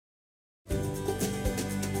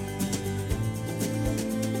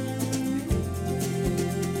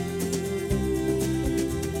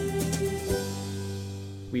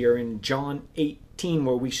We are in John 18,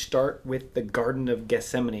 where we start with the Garden of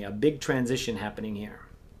Gethsemane, a big transition happening here.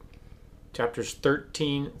 Chapters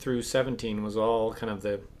 13 through 17 was all kind of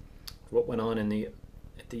what went on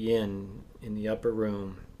at the inn, in the upper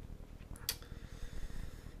room,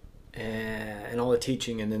 and all the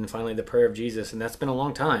teaching, and then finally the prayer of Jesus. And that's been a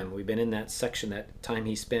long time. We've been in that section, that time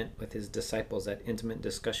he spent with his disciples, that intimate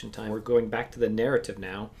discussion time. We're going back to the narrative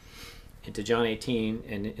now, into John 18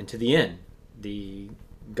 and into the end. The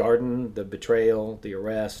garden, the betrayal, the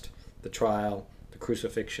arrest, the trial, the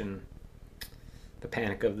crucifixion, the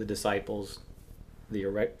panic of the disciples, the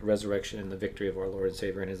resurrection and the victory of our Lord and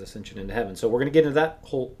Savior and his ascension into heaven. So we're going to get into that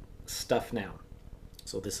whole stuff now.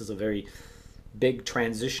 So this is a very big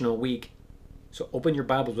transitional week. So open your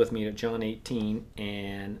Bibles with me to John 18,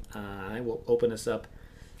 and I will open us up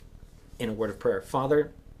in a word of prayer.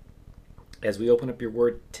 Father, as we open up your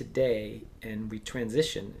word today and we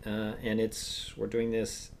transition, and we're doing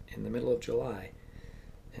this in the middle of July,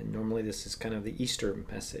 and normally this is kind of the Easter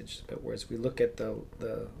message, but as we look at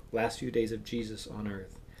the last few days of Jesus on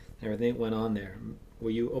earth and everything that went on there, will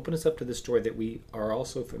you open us up to the story that we are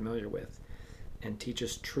also familiar with and teach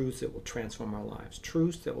us truths that will transform our lives,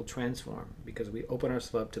 truths that will transform, because we open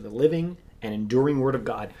ourselves up to the living and enduring Word of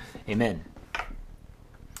God. Amen.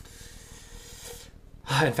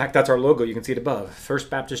 In fact, that's our logo. You can see it above. First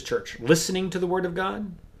Baptist Church. Listening to the Word of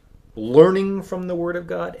God, learning from the Word of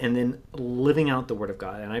God, and then living out the Word of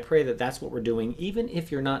God. And I pray that that's what we're doing. Even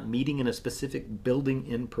if you're not meeting in a specific building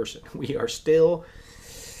in person, we are still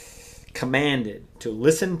commanded to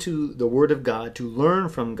listen to the Word of God, to learn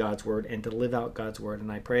from God's Word, and to live out God's Word.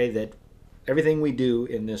 And I pray that everything we do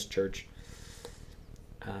in this church,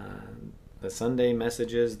 the Sunday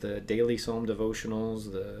messages, the daily psalm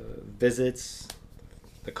devotionals, the visits,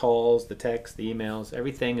 the calls, the texts, the emails,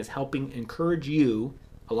 everything is helping encourage you,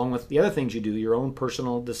 along with the other things you do, your own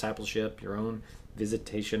personal discipleship, your own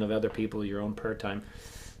visitation of other people, your own prayer time,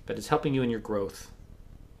 but it's helping you in your growth.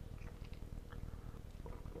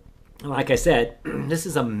 Like I said, this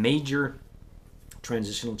is a major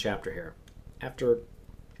transitional chapter here. After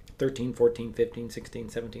 13, 14, 15, 16,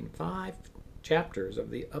 17, 5 chapters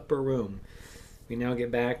of the upper room, we now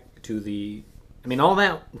get back to all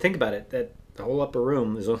that, think about it, that the whole upper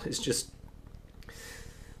room is just,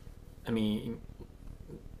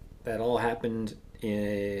 that all happened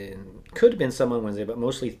could have been some on Wednesday, but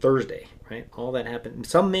mostly Thursday, right? All that happened,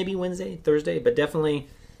 some maybe Wednesday, Thursday, but definitely,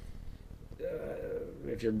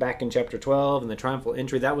 if you're back in chapter 12 and the triumphal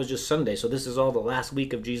entry, that was just Sunday. So this is all the last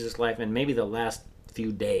week of Jesus' life and maybe the last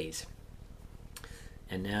few days.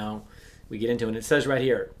 And now we get into it, and it says right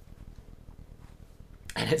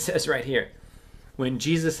here, when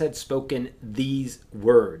Jesus had spoken these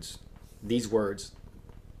words, that's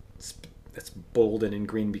bold and in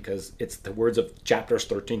green because it's the words of chapters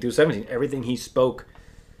 13 through 17. Everything he spoke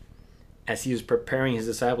as he was preparing his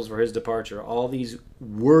disciples for his departure, all these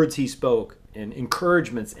words he spoke, and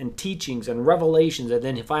encouragements and teachings and revelations, and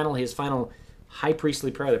then finally his final high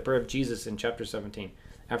priestly prayer, the prayer of Jesus in chapter 17.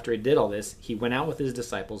 After he did all this, he went out with his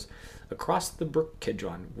disciples across the brook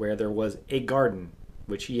Kidron, where there was a garden,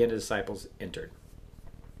 which he and his disciples entered.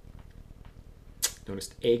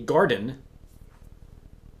 Notice a garden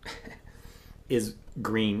is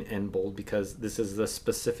green and bold because this is the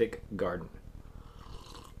specific garden.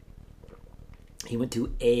 He went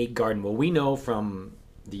to a garden. Well, we know from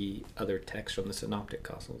the other text from the Synoptic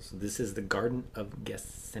Gospels, this is the Garden of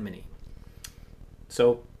Gethsemane.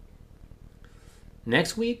 So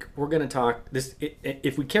next week we're going to talk this.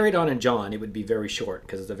 If we carried on in John, it would be very short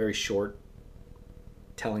because it's a very short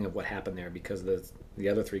telling of what happened there because the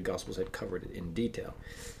other three Gospels had covered it in detail.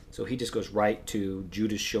 So he just goes right to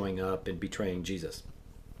Judas showing up and betraying Jesus.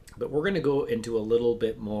 But we're going to go into a little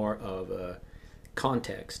bit more of a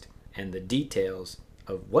context and the details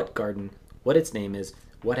of what garden, what its name is,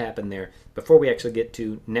 what happened there, before we actually get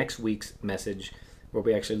to next week's message, where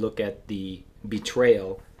we actually look at the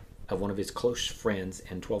betrayal of one of his close friends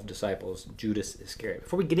and 12 disciples, Judas Iscariot.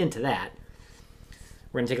 Before we get into that,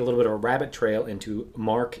 we're going to take a little bit of a rabbit trail into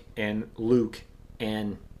Mark and Luke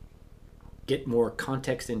and get more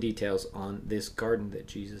context and details on this garden that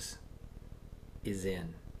Jesus is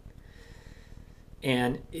in.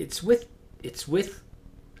 And it's with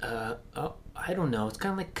I don't know, it's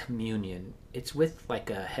kind of like communion. It's with like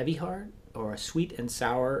a heavy heart or a sweet and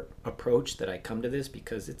sour approach that I come to this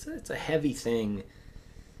because it's a heavy thing.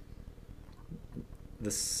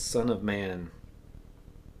 The Son of Man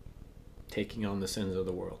taking on the sins of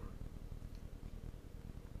the world.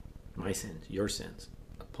 My sins, your sins,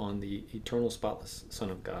 upon the eternal spotless Son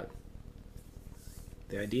of God.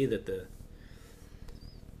 The idea that the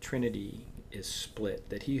Trinity is split,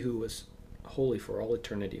 that he who was holy for all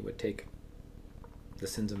eternity would take the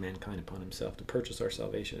sins of mankind upon himself to purchase our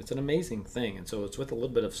salvation. It's an amazing thing, and so it's with a little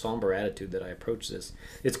bit of somber attitude that I approach this.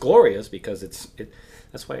 It's glorious because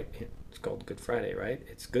that's why it's called Good Friday, right?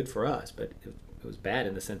 It's good for us, but it was bad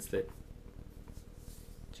in the sense that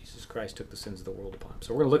Jesus Christ took the sins of the world upon him.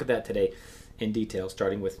 So we're going to look at that today in detail,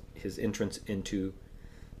 starting with his entrance into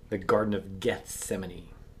the Garden of Gethsemane.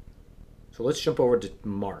 So let's jump over to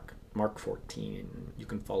Mark 14, and you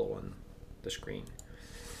can follow on the screen.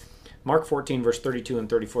 Mark 14, verse 32 and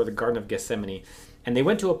 34, the Garden of Gethsemane. And they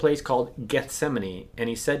went to a place called Gethsemane, and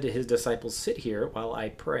he said to his disciples, "Sit here while I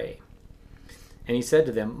pray." And he said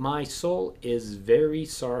to them, "My soul is very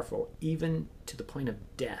sorrowful, even to the point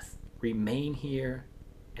of death. Remain here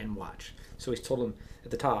and watch." So he's told them at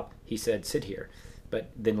the top, he said, "Sit here." But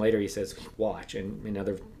then later he says, "Watch." And in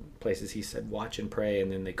other places he said, "Watch and pray."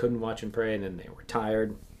 And then they couldn't watch and pray, and then they were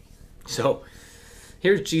tired. So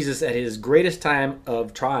here's Jesus at his greatest time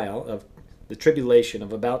of trial, of the tribulation,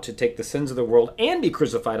 of about to take the sins of the world and be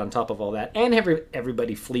crucified on top of all that, and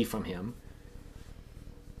everybody flee from him.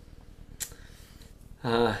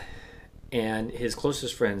 And his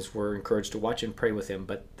closest friends were encouraged to watch and pray with him,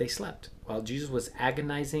 but they slept while Jesus was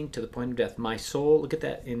agonizing to the point of death. My soul, look at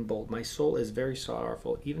that in bold, my soul is very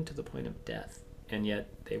sorrowful, even to the point of death. And yet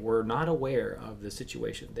they were not aware of the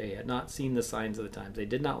situation. They had not seen the signs of the times. They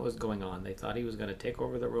did not know what was going on. They thought he was going to take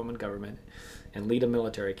over the Roman government and lead a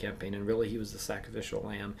military campaign, and really he was the sacrificial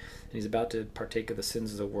lamb, and he's about to partake of the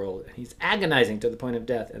sins of the world. And he's agonizing to the point of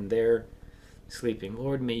death, and they're sleeping.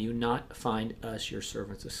 Lord, may you not find us, your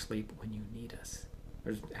servants, asleep when you need us.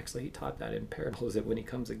 Actually, he taught that in parables, that when he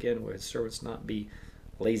comes again, will his servants not be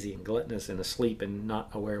lazy and gluttonous and asleep and not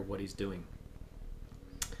aware of what he's doing.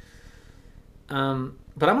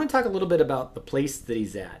 But I'm going to talk a little bit about the place that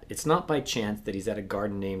he's at. It's not by chance that he's at a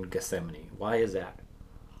garden named Gethsemane. Why is that?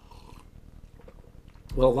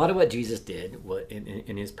 Well, a lot of what Jesus did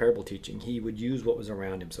in his parable teaching, he would use what was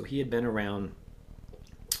around him. So he had been around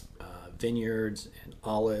vineyards and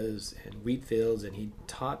olives and wheat fields, and he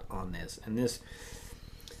taught on this. And this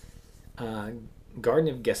Garden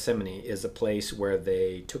of Gethsemane is a place where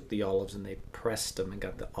they took the olives and they pressed them and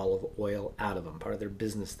got the olive oil out of them, part of their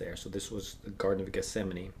business there. So this was the Garden of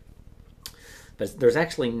Gethsemane. But there's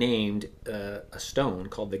actually named a stone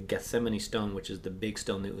called the Gethsemane stone, which is the big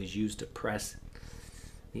stone that was used to press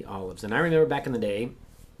the olives. And I remember back in the day,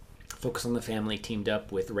 Focus on the Family teamed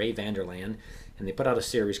up with Ray Vander Laan, and they put out a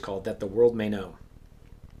series called That the World May Know.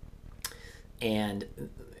 And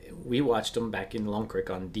we watched them back in Long Creek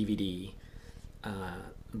on DVD.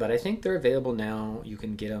 But I think they're available now. You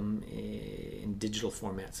can get them in digital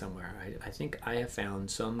format somewhere. I think I have found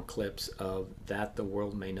some clips of That the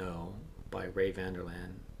World May Know by Ray Vander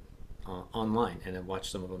Laan online, and I've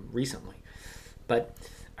watched some of them recently. But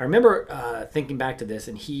I remember thinking back to this,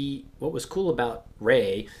 and what was cool about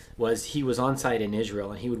Ray was he was on site in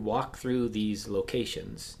Israel, and he would walk through these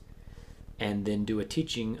locations and then do a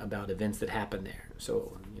teaching about events that happened there.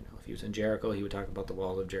 So, if he was in Jericho, he would talk about the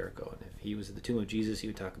walls of Jericho. And if he was at the tomb of Jesus, he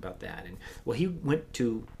would talk about that. And well, he went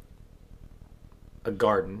to a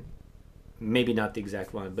garden, maybe not the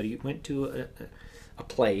exact one, but he went to a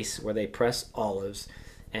place where they press olives,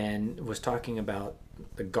 and was talking about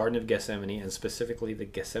the Garden of Gethsemane, and specifically the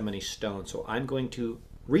Gethsemane stone. So I'm going to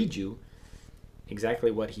read you exactly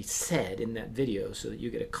what he said in that video so that you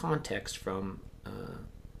get a context from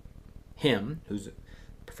him, who's a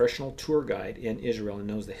professional tour guide in Israel and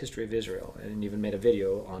knows the history of Israel, and even made a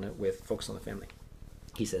video on it with Focus on the Family.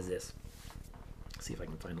 He says this. Let's see if I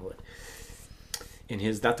can find it. In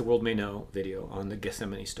his That the World May Know video on the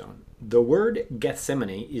Gethsemane stone. The word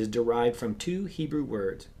Gethsemane is derived from two Hebrew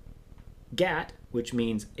words. Gat, which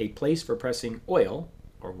means a place for pressing oil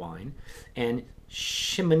or wine, and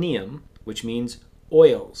Shimonium, which means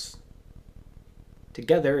oils.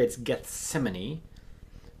 Together, it's Gethsemane.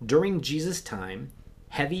 During Jesus' time,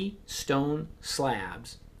 heavy stone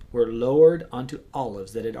slabs were lowered onto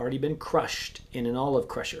olives that had already been crushed in an olive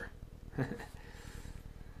crusher.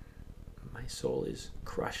 My soul is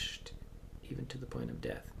crushed even to the point of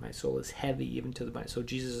death. My soul is heavy even to the point. So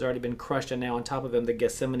Jesus has already been crushed, and now on top of him, the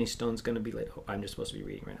Gethsemane stone's going to be laid. Oh, I'm just supposed to be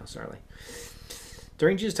reading right now. Sorry.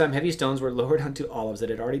 During Jesus' time, heavy stones were lowered onto olives that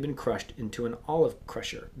had already been crushed into an olive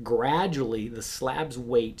crusher. Gradually, the slab's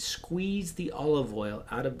weight squeezed the olive oil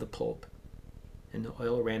out of the pulp, and the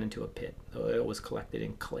oil ran into a pit. The oil was collected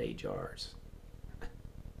in clay jars.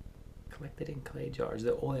 Collected in clay jars.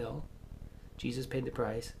 The oil, Jesus paid the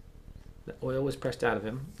price. The oil was pressed out of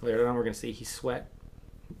him. Later on, we're going to see he sweat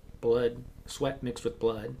mixed with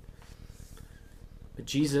blood. But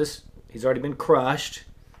Jesus, he's already been crushed.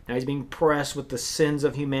 Now he's being pressed with the sins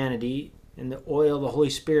of humanity, and the oil of the Holy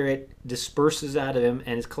Spirit disperses out of him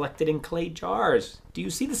and is collected in clay jars. Do you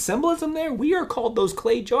see the symbolism there? We are called those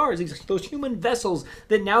clay jars, those human vessels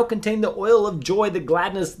that now contain the oil of joy, the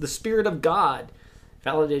gladness, the Spirit of God,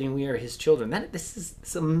 validating we are his children. This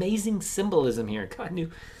is amazing symbolism here. God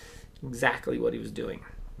knew exactly what he was doing.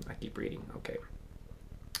 I keep reading. Okay.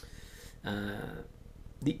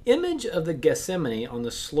 The image of the Gethsemane on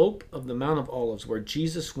the slope of the Mount of Olives, where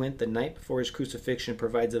Jesus went the night before his crucifixion,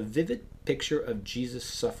 provides a vivid picture of Jesus'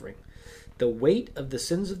 suffering. The weight of the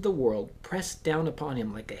sins of the world pressed down upon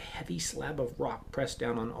him like a heavy slab of rock pressed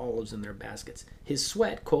down on olives in their baskets. His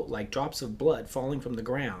sweat, quote, like drops of blood falling from the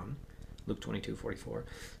ground, Luke 22:44,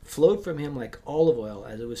 flowed from him like olive oil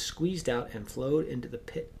as it was squeezed out and flowed into the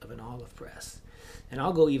pit of an olive press. And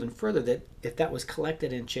I'll go even further, that if that was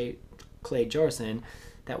collected in clay jars, then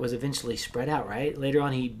that was eventually spread out, right? Later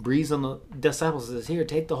on, he breathes on the disciples and says, here,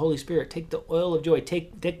 take the Holy Spirit, take the oil of joy,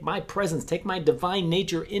 take my presence, take my divine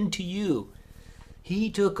nature into you.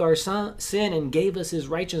 He took our sin and gave us his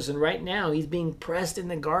righteousness, and right now he's being pressed in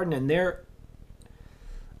the garden, and they're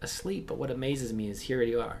asleep. But what amazes me is here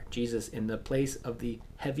you are, Jesus in the place of the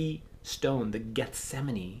heavy stone, the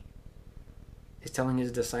Gethsemane, is telling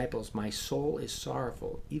his disciples, my soul is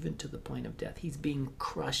sorrowful, even to the point of death. He's being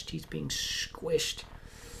crushed. He's being squished.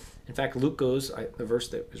 In fact, Luke goes, the verse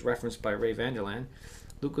that was referenced by Ray Vanderland,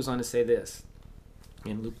 Luke goes on to say this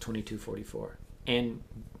in Luke 22:44. And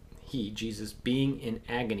he, Jesus, being in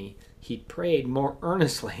agony, he prayed more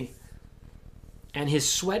earnestly, and his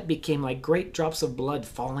sweat became like great drops of blood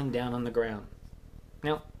falling down on the ground.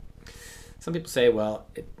 Now, some people say, well,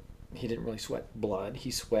 he didn't really sweat blood.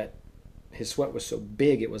 His sweat was so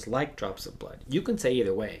big it was like drops of blood. You can say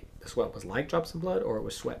either way. The sweat was like drops of blood, or it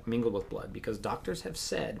was sweat mingled with blood, because doctors have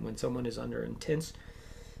said when someone is under intense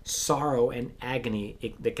sorrow and agony,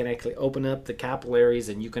 they can actually open up the capillaries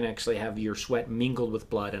and you can actually have your sweat mingled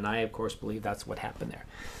with blood. And I, of course, believe that's what happened there,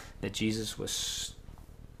 that Jesus was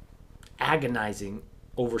agonizing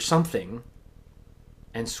over something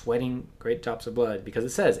and sweating great drops of blood, because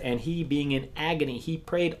it says, and he being in agony, he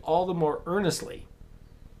prayed all the more earnestly.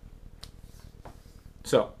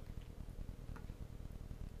 So,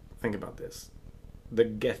 think about this. The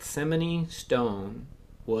Gethsemane stone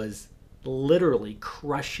was literally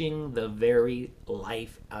crushing the very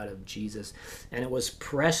life out of Jesus, and it was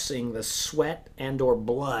pressing the sweat and or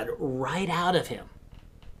blood right out of him.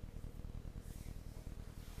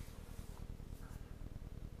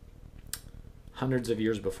 Hundreds of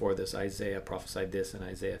years before this, Isaiah prophesied this in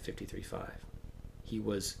Isaiah 53:5. He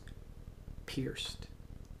was pierced.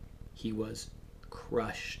 He was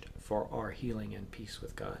crushed for our healing and peace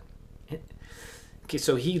with God. Okay,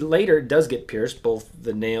 so he later does get pierced, both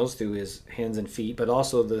the nails through his hands and feet, but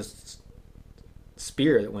also the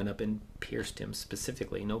spear that went up and pierced him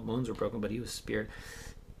specifically. No bones were broken, but he was speared.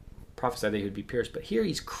 Prophesied that he would be pierced. But here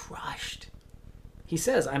he's crushed. He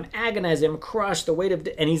says, I'm agonized, I'm crushed, the weight of...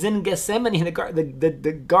 And he's in Gethsemane,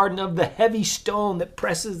 the garden of the heavy stone that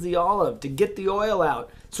presses the olive to get the oil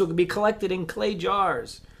out so it can be collected in clay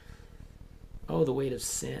jars. Oh, the weight of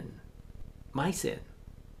sin. My sin.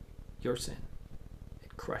 Your sin.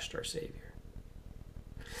 It crushed our Savior.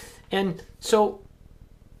 And so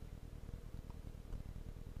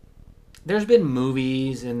there's been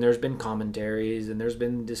movies and there's been commentaries and there's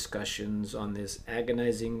been discussions on this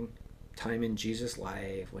agonizing time in Jesus'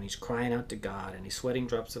 life when he's crying out to God and he's sweating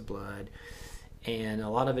drops of blood. And a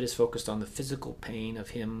lot of it is focused on the physical pain of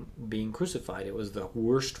him being crucified. It was the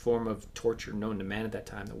worst form of torture known to man at that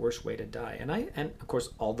time, the worst way to die. And of course,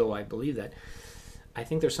 although I believe that, I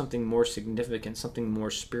think there's something more significant, something more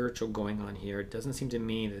spiritual going on here. It doesn't seem to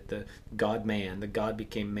me that the God-man, the God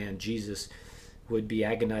became man, Jesus, would be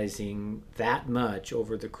agonizing that much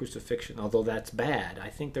over the crucifixion, although that's bad. I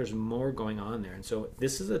think there's more going on there. And so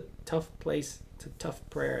this is a tough place. It's a tough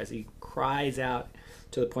prayer as he cries out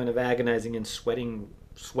to the point of agonizing and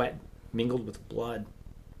sweat mingled with blood.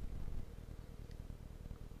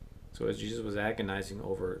 So as Jesus was agonizing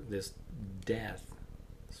over this death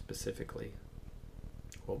specifically,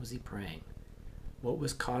 what was he praying? What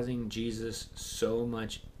was causing Jesus so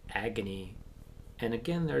much agony? And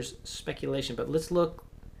again, there's speculation, but let's look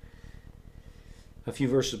a few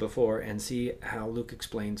verses before and see how Luke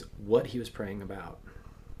explains what he was praying about.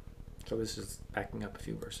 So this is backing up a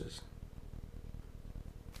few verses.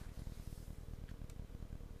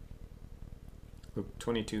 Luke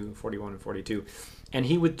 22:41 and 42. And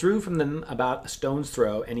he withdrew from them about a stone's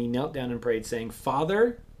throw, and he knelt down and prayed, saying,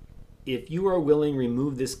 Father, if you are willing,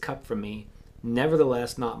 remove this cup from me.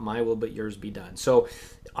 Nevertheless, not my will, but yours be done. So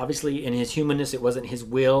obviously in his humanness, it wasn't his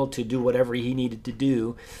will to do whatever he needed to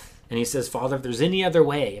do. And he says, Father, if there's any other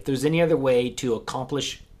way to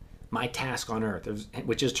accomplish my task on earth,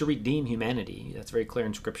 which is to redeem humanity. That's very clear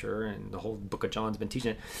in Scripture, and the whole book of John's been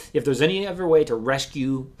teaching it. If there's any other way to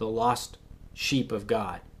rescue the lost sheep of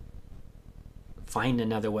God, find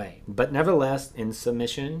another way. But nevertheless, in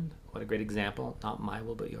submission, what a great example, not my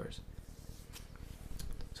will but yours.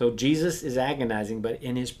 So Jesus is agonizing, but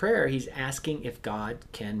in his prayer, he's asking if God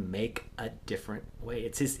can make a different way.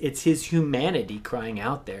 It's his humanity crying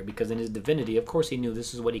out there, because in his divinity, of course, he knew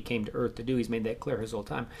this is what he came to earth to do. He's made that clear his whole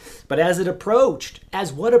time. But as it approached,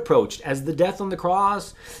 as what approached? As the death on the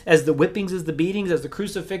cross, as the whippings, as the beatings, as the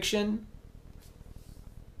crucifixion?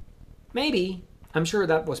 Maybe. I'm sure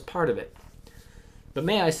that was part of it. But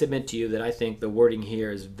may I submit to you that I think the wording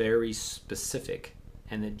here is very specific,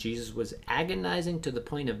 and that Jesus was agonizing to the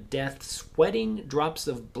point of death, sweating drops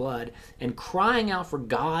of blood, and crying out for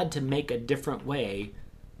God to make a different way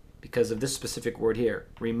because of this specific word here.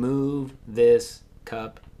 Remove this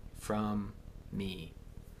cup from me.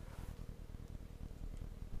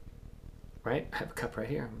 Right? I have a cup right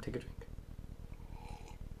here. I'm going to take a drink.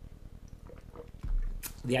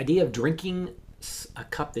 The idea of drinking a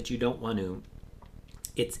cup that you don't want to,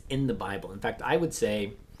 it's in the Bible. In fact, I would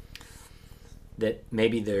say that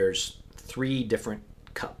maybe there's 3 different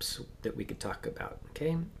cups that we could talk about,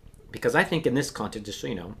 okay? Because I think in this context, just so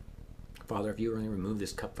you know, Father, if you only remove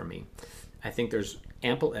this cup from me, I think there's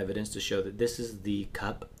ample evidence to show that this is the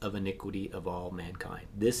cup of iniquity of all mankind.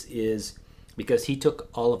 This is because he took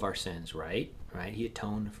all of our sins, right? He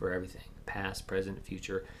atoned for everything, past, present,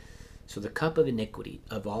 future. So the cup of iniquity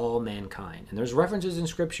of all mankind. And there's references in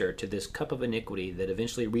Scripture to this cup of iniquity that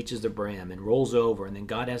eventually reaches the brim and rolls over, and then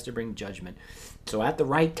God has to bring judgment. So at the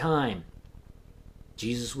right time,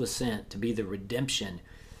 Jesus was sent to be the redemption.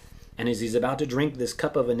 And as he's about to drink this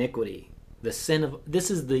cup of iniquity, this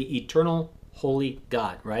is the eternal holy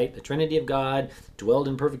God, right? The Trinity of God dwelled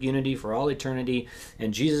in perfect unity for all eternity.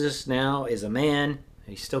 And Jesus now is a man.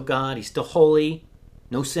 He's still God. He's still holy.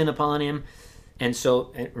 No sin upon him. And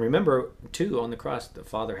so, and remember, too, on the cross, the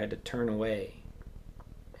Father had to turn away.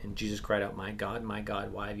 And Jesus cried out, my God,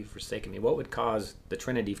 why have you forsaken me? What would cause the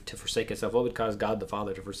Trinity to forsake itself? What would cause God the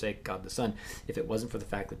Father to forsake God the Son if it wasn't for the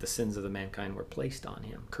fact that the sins of the mankind were placed on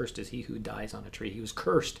him? Cursed is he who dies on a tree. He was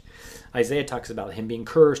cursed. Isaiah talks about him being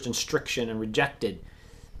cursed and stricken and rejected.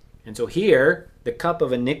 And so here, the cup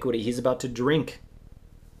of iniquity, he's about to drink.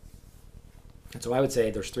 And so I would say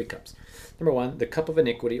there's 3 cups. Number 1, the cup of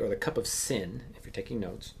iniquity, or the cup of sin, if you're taking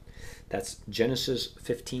notes. That's Genesis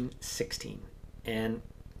 15:16. And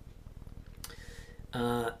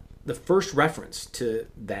the first reference to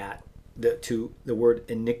that, to the word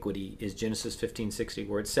iniquity, is Genesis 15:60,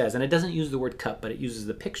 where it says, and it doesn't use the word cup, but it uses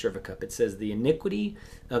the picture of a cup. It says, the iniquity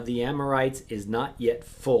of the Amorites is not yet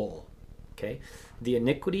full. Okay? The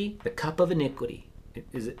iniquity, the cup of iniquity,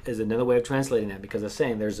 is another way of translating that, because it's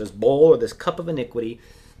saying there's this bowl or this cup of iniquity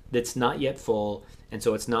that's not yet full, and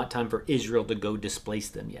so it's not time for Israel to go displace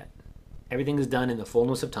them yet. Everything is done in the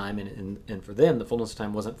fullness of time, and for them, the fullness of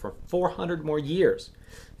time wasn't for 400 more years.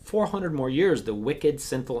 400 more years, the wicked,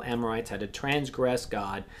 sinful Amorites had to transgress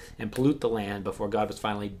God and pollute the land before God was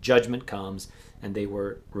finally, judgment comes, and they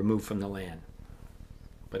were removed from the land.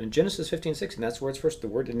 But in Genesis 15:16, that's where it's first, the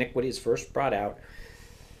word iniquity is first brought out.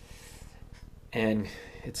 And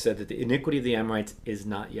it said that the iniquity of the Amorites is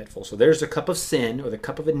not yet full. So there's the cup of sin, or the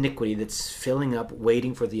cup of iniquity, that's filling up,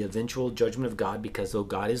 waiting for the eventual judgment of God, because though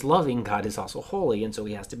God is loving, God is also holy, and so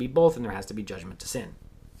he has to be both, and there has to be judgment to sin.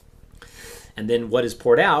 And then what is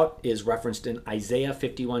poured out is referenced in Isaiah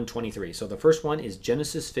 51:23. So the first one is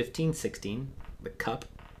Genesis 15:16, the cup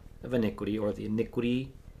of iniquity, or the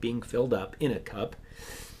iniquity being filled up in a cup.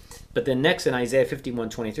 But then next in Isaiah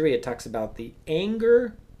 51:23, it talks about the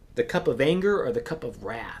anger, the cup of anger, or the cup of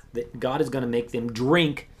wrath, that God is going to make them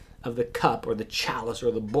drink of the cup, or the chalice,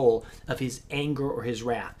 or the bowl of his anger or his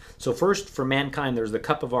wrath. So first, for mankind, there's the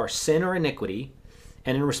cup of our sin or iniquity,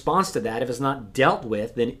 and in response to that, if it's not dealt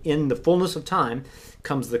with, then in the fullness of time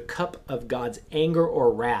comes the cup of God's anger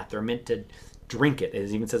or wrath. They're meant to drink it. It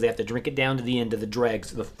even says they have to drink it down to the end, to the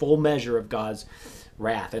dregs, the full measure of God's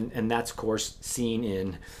wrath. And that's, of course, seen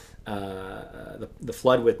in the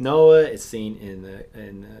flood with Noah. It's seen in the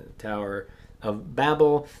Tower of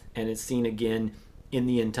Babel, and it's seen again in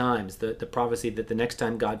the end times. The prophecy that the next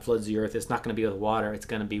time God floods the earth, it's not going to be with water, it's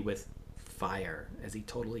going to be with fire, as he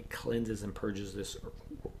totally cleanses and purges this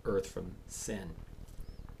earth from sin.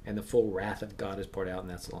 And the full wrath of God is poured out, and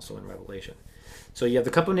that's also in Revelation. So you have the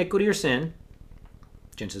cup of iniquity or sin,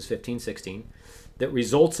 Genesis 15:16. that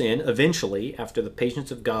results in, eventually, after the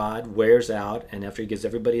patience of God wears out, and after he gives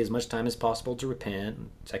everybody as much time as possible to repent,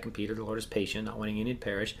 2 Peter, the Lord is patient, not wanting any to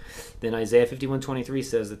perish, then Isaiah 51:23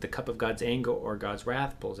 says that the cup of God's anger or God's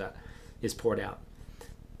wrath is poured out.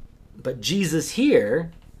 But Jesus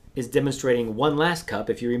here is demonstrating one last cup.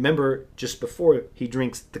 If you remember, just before he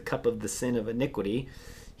drinks the cup of the sin of iniquity,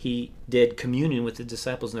 he did communion with the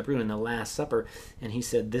disciples in the room in the Last Supper, and he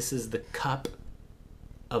said, "This is the cup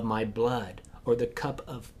of my blood," or the cup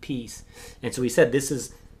of peace. And so he said, this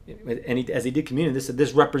is, and as he did communion,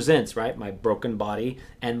 this represents, right, my broken body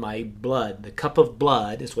and my blood. The cup of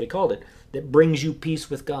blood is what he called it, that brings you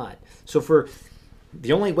peace with God. So for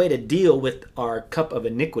the only way to deal with our cup of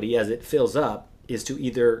iniquity as it fills up is to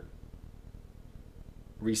either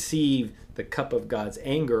receive the cup of God's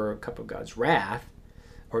anger or cup of God's wrath,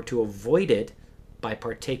 or to avoid it by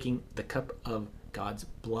partaking the cup of God's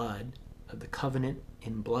blood, of the covenant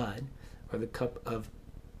in blood, or the cup of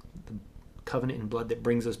the covenant in blood that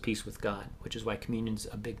brings us peace with God, which is why communion is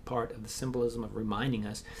a big part of the symbolism of reminding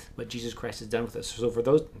us what Jesus Christ has done with us. So for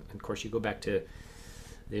those, of course, you go back to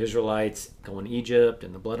the Israelites going to Egypt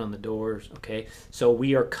and the blood on the doors, okay? So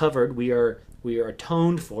we are covered, we are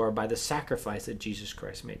atoned for by the sacrifice that Jesus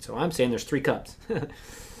Christ made. So I'm saying there's three cups.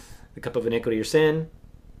 The cup of iniquity or sin,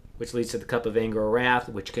 which leads to the cup of anger or wrath,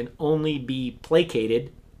 which can only be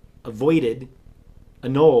placated, avoided,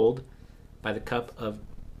 annulled by the cup of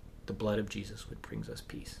the blood of Jesus, which brings us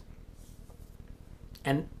peace.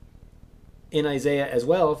 And in Isaiah as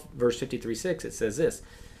well, verse 53:6, it says this,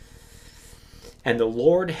 "And the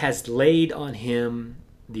Lord has laid on him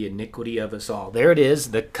the iniquity of us all." There it is,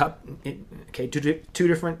 the cup. Okay, two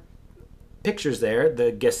different pictures there.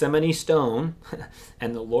 The Gethsemane stone,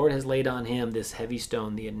 and the Lord has laid on him this heavy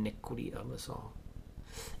stone, the iniquity of us all.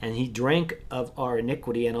 And he drank of our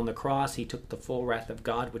iniquity, and on the cross he took the full wrath of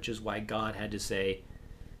God, which is why God had to say,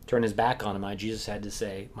 turn his back on him. Jesus had to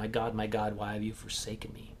say, my God, why have you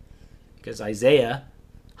forsaken me?" Because Isaiah,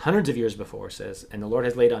 hundreds of years before, says, "And the Lord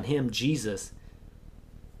has laid on him," Jesus,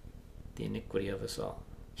 "the iniquity of us all."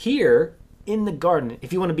 Here in the garden,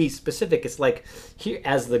 if you want to be specific, it's like here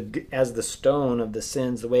as the stone of the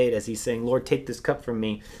sins, the way it, as he's saying, "Lord, take this cup from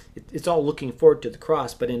me." It's all looking forward to the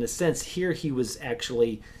cross, but in a sense, here he was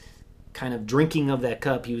actually kind of drinking of that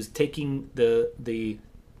cup. He was taking the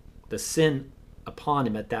sin upon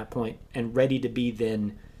him at that point and ready to be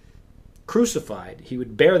then crucified. He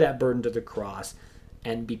would bear that burden to the cross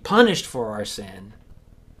and be punished for our sin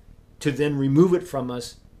to then remove it from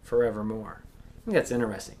us forevermore. I think that's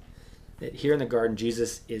interesting. That here in the garden,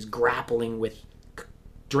 Jesus is grappling with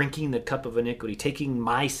drinking the cup of iniquity, taking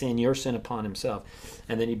my sin, your sin upon himself.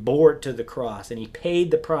 And then he bore it to the cross, and he paid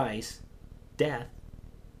the price, death,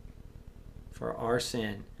 for our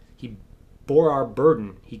sin. He bore our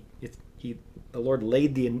burden.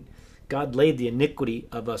 God laid the iniquity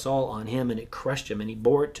of us all on him, and it crushed him, and he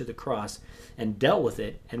bore it to the cross and dealt with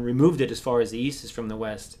it and removed it as far as the east is from the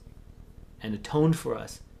west and atoned for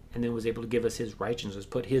us, and then was able to give us his righteousness,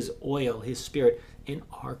 put his oil, his spirit in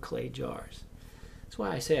our clay jars. That's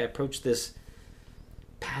why I say I approach this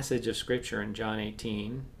passage of Scripture in John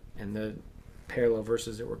 18 and the parallel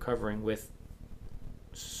verses that we're covering with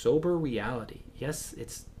sober reality. Yes,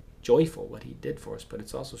 it's joyful what he did for us, but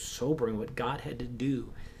it's also sobering what God had to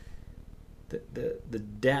do, the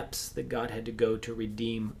depths that God had to go to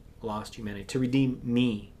redeem lost humanity, to redeem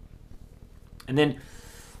me. And then,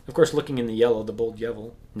 of course, looking in the yellow, the bold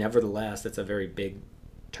yellow, nevertheless, that's a very big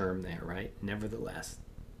term there, right? Nevertheless,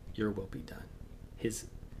 your will be done.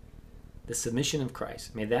 The submission of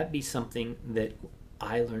Christ, may that be something that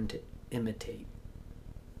I learn to imitate.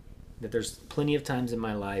 That there's plenty of times in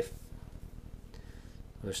my life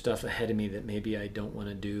where there's stuff ahead of me that maybe I don't want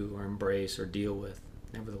to do or embrace or deal with.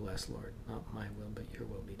 Nevertheless, Lord, not my will, but your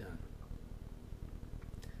will be done.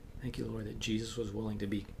 Thank you, Lord, that Jesus was willing to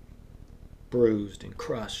be bruised and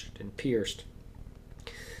crushed and pierced.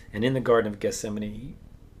 And in the Garden of Gethsemane,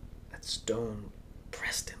 that stone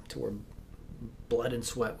pressed him to where blood and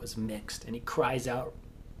sweat was mixed. And he cries out,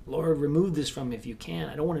 Lord, remove this from me if you can.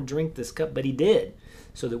 I don't want to drink this cup. But he did,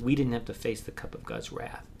 so that we didn't have to face the cup of God's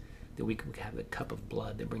wrath, that we could have the cup of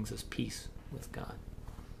blood that brings us peace with God.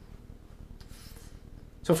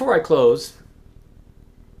 So before I close,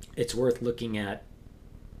 it's worth looking at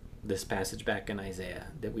this passage back in Isaiah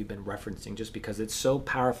that we've been referencing, just because it's so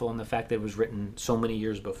powerful, and the fact that it was written so many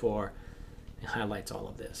years before, it highlights all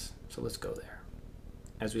of this. So let's go there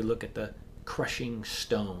as we look at the crushing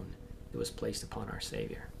stone that was placed upon our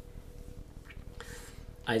Savior.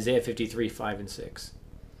 Isaiah 53, 5 and 6.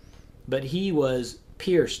 But he was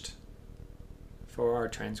pierced for our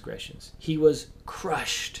transgressions. He was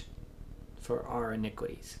crushed for our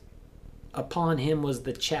iniquities. Upon him was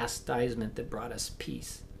the chastisement that brought us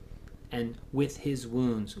peace, and with his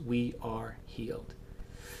wounds we are healed.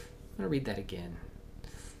 I'm going to read that again.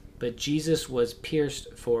 But Jesus was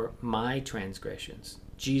pierced for my transgressions.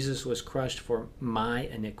 Jesus was crushed for my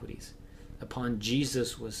iniquities. Upon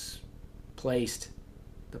Jesus was placed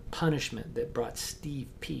the punishment that brought Steve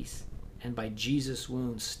peace, and by Jesus'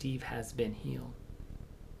 wounds Steve has been healed.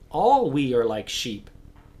 All we are like sheep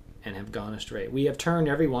and have gone astray. We have turned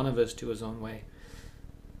every one of us to his own way,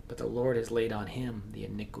 but the Lord has laid on him the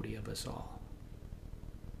iniquity of us all.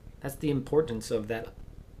 That's the importance of that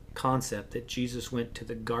concept, that Jesus went to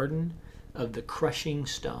the garden of the crushing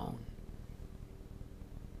stone,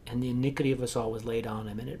 and the iniquity of us all was laid on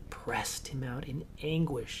him, and it pressed him out in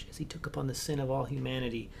anguish as he took upon the sin of all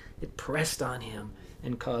humanity. It pressed on him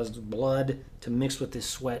and caused blood to mix with his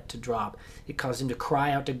sweat to drop. It caused him to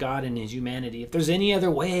cry out to God in his humanity, if there's any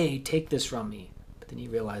other way, take this from me. But then he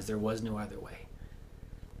realized there was no other way.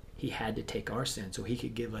 He had to take our sin so he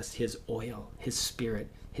could give us his oil, his spirit,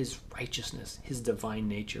 his righteousness, his divine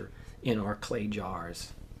nature in our clay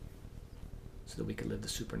jars, so that we could live the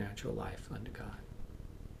supernatural life unto God.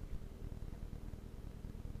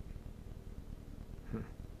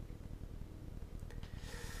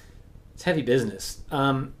 It's heavy business.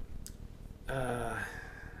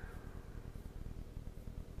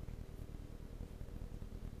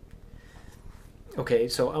 Okay,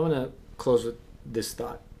 so I want to close with this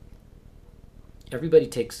thought. Everybody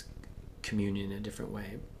takes communion in a different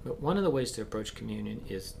way, but one of the ways to approach communion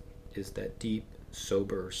is that deep,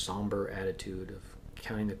 sober, somber attitude of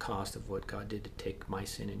counting the cost of what God did to take my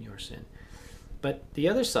sin and your sin. But the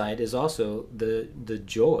other side is also the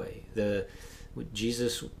joy.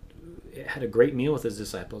 Jesus had a great meal with his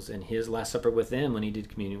disciples, and his Last Supper with them when he did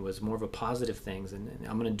communion was more of a positive things. And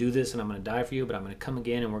I'm going to do this, and I'm going to die for you, but I'm going to come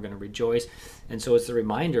again, and we're going to rejoice. And so it's a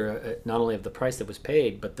reminder not only of the price that was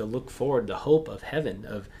paid, but the look forward, the hope of heaven,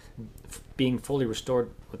 of being fully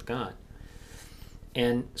restored with God.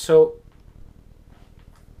 And so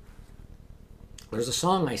there's a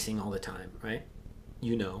song I sing all the time, right?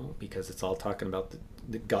 You know, because it's all talking about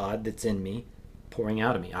the God that's in me, pouring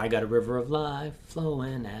out of me. I got a river of life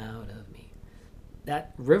flowing out of me.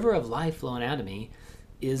 That river of life flowing out of me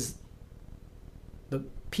is the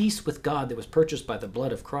peace with God that was purchased by the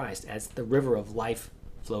blood of Christ, as the river of life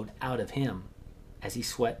flowed out of him as he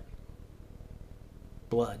sweat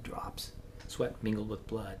blood drops, sweat mingled with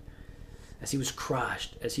blood, as he was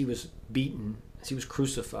crushed, as he was beaten, as he was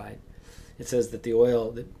crucified. It says that the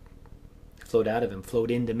oil that flowed out of him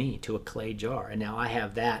flowed into me to a clay jar. And now I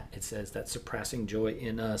have that, it says, that surpassing joy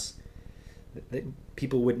in us. That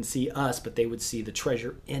people wouldn't see us, but they would see the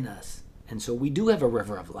treasure in us. And so we do have a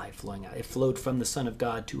river of life flowing out. It flowed from the Son of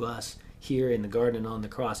God to us here in the garden on the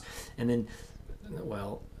cross. And then,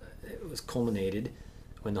 well, it was culminated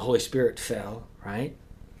when the Holy Spirit fell, right?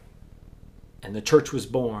 And the church was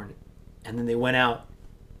born. And then they went out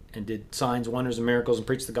and did signs, wonders, and miracles and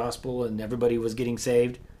preached the gospel, and everybody was getting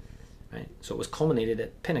saved. Right? So it was culminated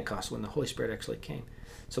at Pentecost when the Holy Spirit actually came.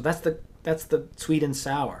 So that's the sweet and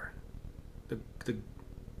sour, the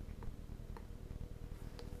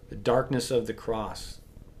darkness of the cross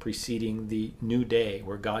preceding the new day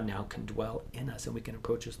where God now can dwell in us and we can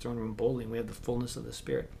approach his throne room boldly, and we have the fullness of the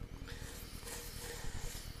Spirit.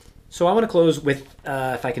 So I want to close with,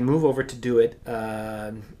 if I can move over to do it,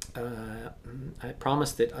 I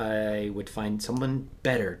promised that I would find someone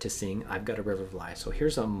better to sing I've Got a River of Life. So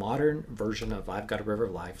here's a modern version of I've Got a River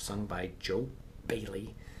of Life, sung by Joe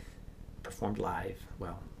Bailey, performed live.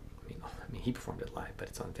 Well, I mean he performed it live, but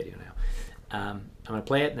it's on video now. I'm going to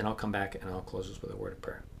play it, and then I'll come back and I'll close this with a word of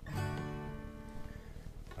prayer.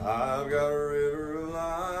 I've got a river of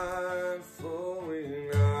life flowing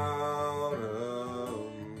out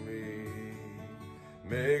of me,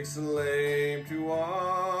 makes the lame to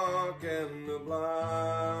walk and the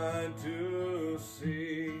blind to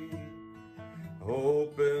see,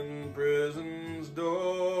 open prison's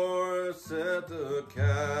door, set the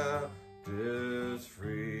captives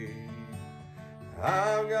free.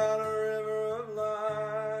 I've got a river of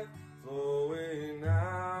life flowing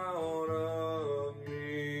out of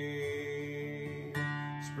me,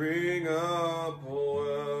 spring up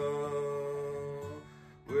oil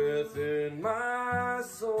within my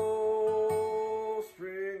soul,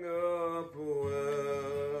 spring up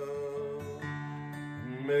oil,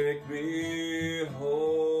 make me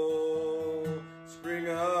whole, spring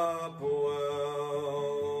up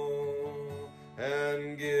oil,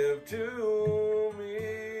 and give to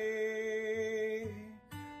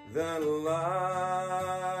that life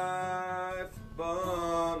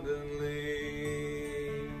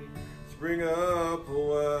abundantly, spring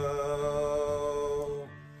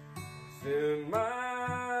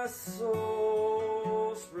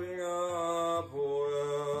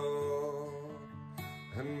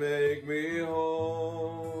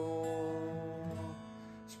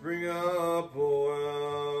spring up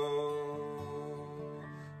well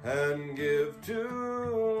and give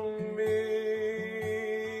to me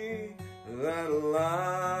that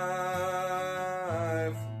life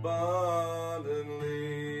abundantly,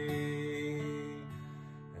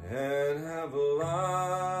 and have a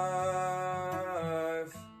life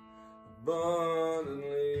abundantly.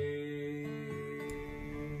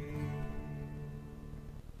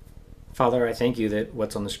 Father, I thank you that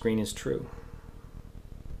what's on the screen is true.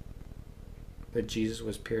 That Jesus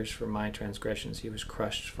was pierced for my transgressions. He was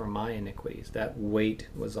crushed for my iniquities. That weight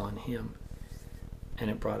was on him, and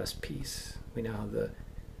it brought us peace. We now have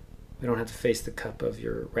we don't have to face the cup of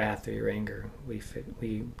your wrath or your anger. We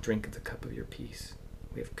drink of the cup of your peace.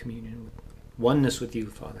 We have communion, oneness with you,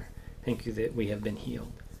 Father. Thank you that we have been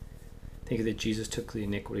healed. Thank you that Jesus took the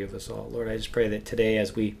iniquity of us all. Lord, I just pray that today,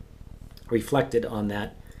 as we reflected on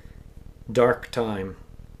that dark time,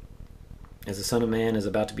 as the Son of Man is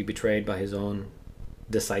about to be betrayed by his own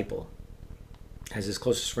disciple, as his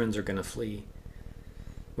closest friends are going to flee,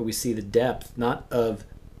 but we see the depth, not of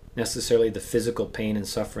necessarily the physical pain and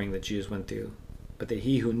suffering that Jesus went through, but that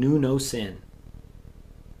he who knew no sin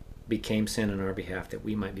became sin on our behalf, that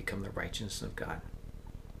we might become the righteousness of God.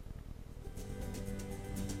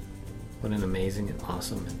 What an amazing and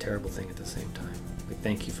awesome and terrible thing at the same time. We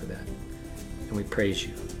thank you for that, and we praise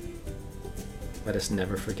you. Let us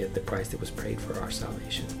never forget the price that was paid for our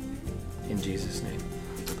salvation. In Jesus' name,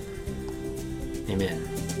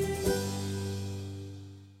 amen.